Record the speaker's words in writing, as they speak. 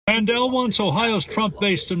Mandel wants Ohio's Trump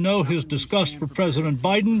base to know his disgust for President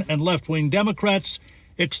Biden and left-wing Democrats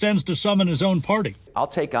extends to some in his own party. I'll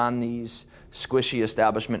take on these squishy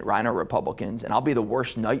establishment rhino Republicans, and I'll be the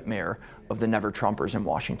worst nightmare of the never-Trumpers in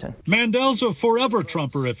Washington. Mandel's a forever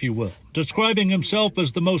Trumper, if you will, describing himself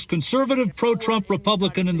as the most conservative pro-Trump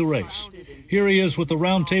Republican in the race. Here he is with a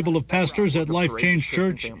round table of pastors at Life Change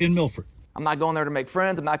Church in Milford. I'm not going there to make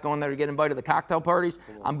friends. I'm not going there to get invited to cocktail parties.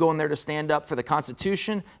 I'm going there to stand up for the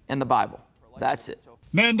Constitution and the Bible. That's it.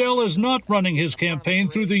 Mandel is not running his campaign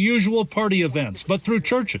through the usual party events, but through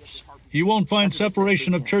churches. You won't find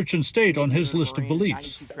separation of church and state on his list of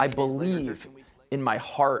beliefs. I believe in my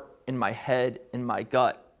heart, in my head, in my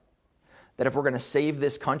gut, that if we're going to save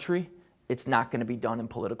this country, it's not going to be done in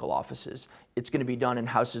political offices. It's going to be done in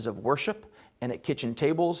houses of worship and at kitchen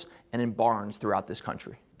tables and in barns throughout this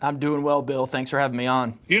country. I'm doing well, Bill. Thanks for having me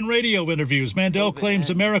on. In radio interviews, Mandel claims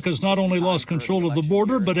America's not only lost control of the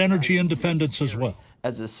border, but energy independence as well.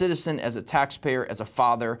 As a citizen, as a taxpayer, as a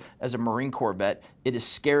father, as a Marine Corps vet, it is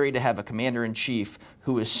scary to have a commander-in-chief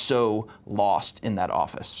who is so lost in that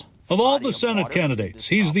office. Of all the Senate candidates,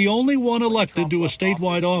 he's the only one elected to a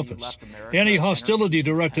statewide office. Any hostility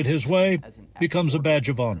directed his way becomes a badge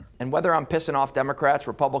of honor. And whether I'm pissing off Democrats,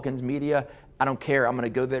 Republicans, media, I don't care. I'm going to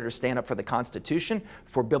go there to stand up for the Constitution,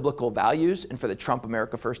 for biblical values, and for the Trump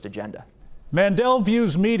America First agenda. Mandel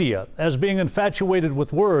views media as being infatuated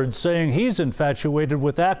with words, saying he's infatuated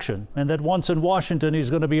with action, and that once in Washington, he's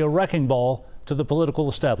going to be a wrecking ball to the political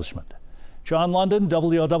establishment. John London,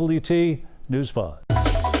 WLWT News 5.